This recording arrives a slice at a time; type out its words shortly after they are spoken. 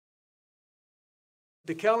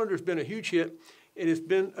The calendar's been a huge hit, and it's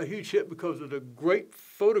been a huge hit because of the great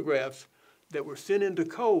photographs that were sent into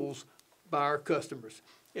Kohl's by our customers.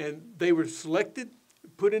 And they were selected,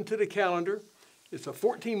 put into the calendar. It's a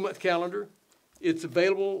 14-month calendar. It's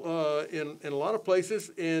available in a lot of places,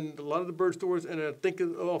 in a lot of the bird stores, and I think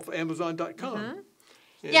off Amazon.com. Mm-hmm.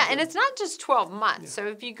 Yeah, and it's not just 12 months. Yeah. So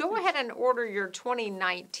if you go ahead and order your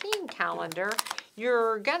 2019 calendar,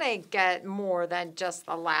 you're going to get more than just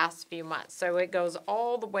the last few months. So it goes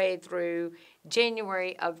all the way through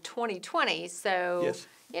January of 2020. So, yes.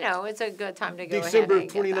 You know, it's a good time to go December ahead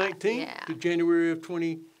and of 2019 to January of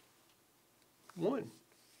 21.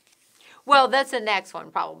 Well, that's the next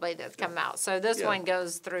one probably that's come out. So this one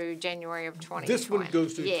goes through January of 2020. This one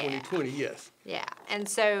goes through 2020, yes. Yeah, and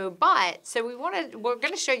so, we're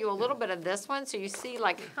going to show you a little bit of this one so you see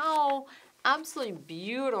like how absolutely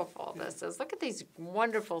beautiful this is. Look at these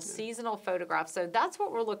wonderful seasonal photographs. So that's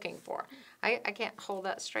what we're looking for. I can't hold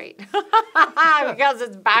that straight because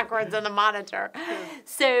it's backwards in the monitor.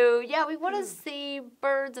 So yeah, we want to see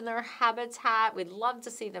birds and their habitat. We'd love to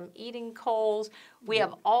see them eating coals. We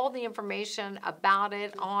have all the information about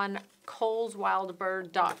it on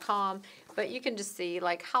kohlswildbird.com, but you can just see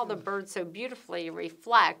like how the birds so beautifully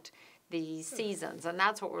reflect the seasons, and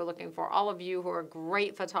that's what we're looking for. All of you who are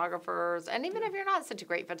great photographers, and even if you're not such a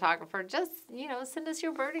great photographer, just, you know, send us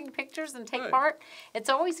your birding pictures and take part. It's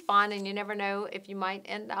always fun, and you never know if you might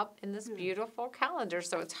end up in this beautiful calendar.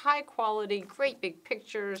 So it's high quality, great big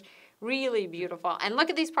pictures, really beautiful. And look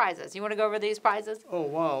at these prizes. You want to go over these prizes? Oh,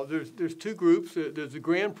 wow. There's two groups. There's a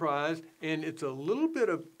grand prize, and it's a little bit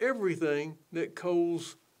of everything that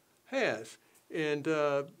Kohl's has. And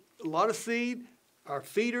a lot of seed, our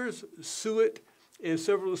feeders, suet, and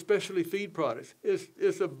several specialty feed products.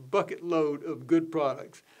 It's a bucket load of good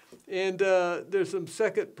products. And there's some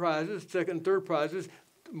second and third prizes,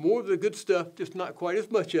 more of the good stuff, just not quite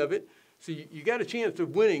as much of it. So you got a chance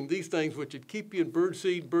of winning these things, which would keep you in bird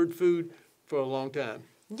seed, bird food for a long time.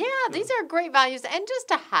 Yeah, these are great values. And just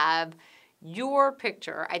to have your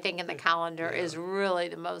picture, I think, in the calendar is really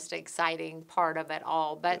the most exciting part of it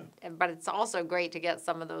all. But it's also great to get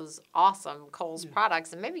some of those awesome Kohl's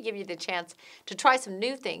products and maybe give you the chance to try some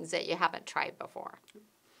new things that you haven't tried before.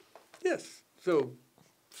 Yes. So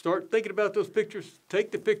start thinking about those pictures.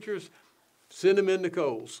 Take the pictures. Send them in to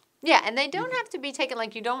Kohl's. Yeah, and they don't have to be taken,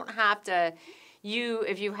 like you don't have to,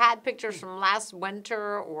 if you had pictures from last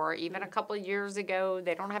winter or even a couple of years ago,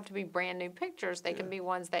 they don't have to be brand new pictures. They can be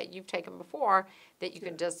ones that you've taken before that you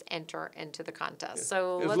can just enter into the contest.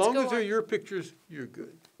 So as long as they're your pictures, you're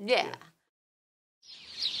good. Yeah.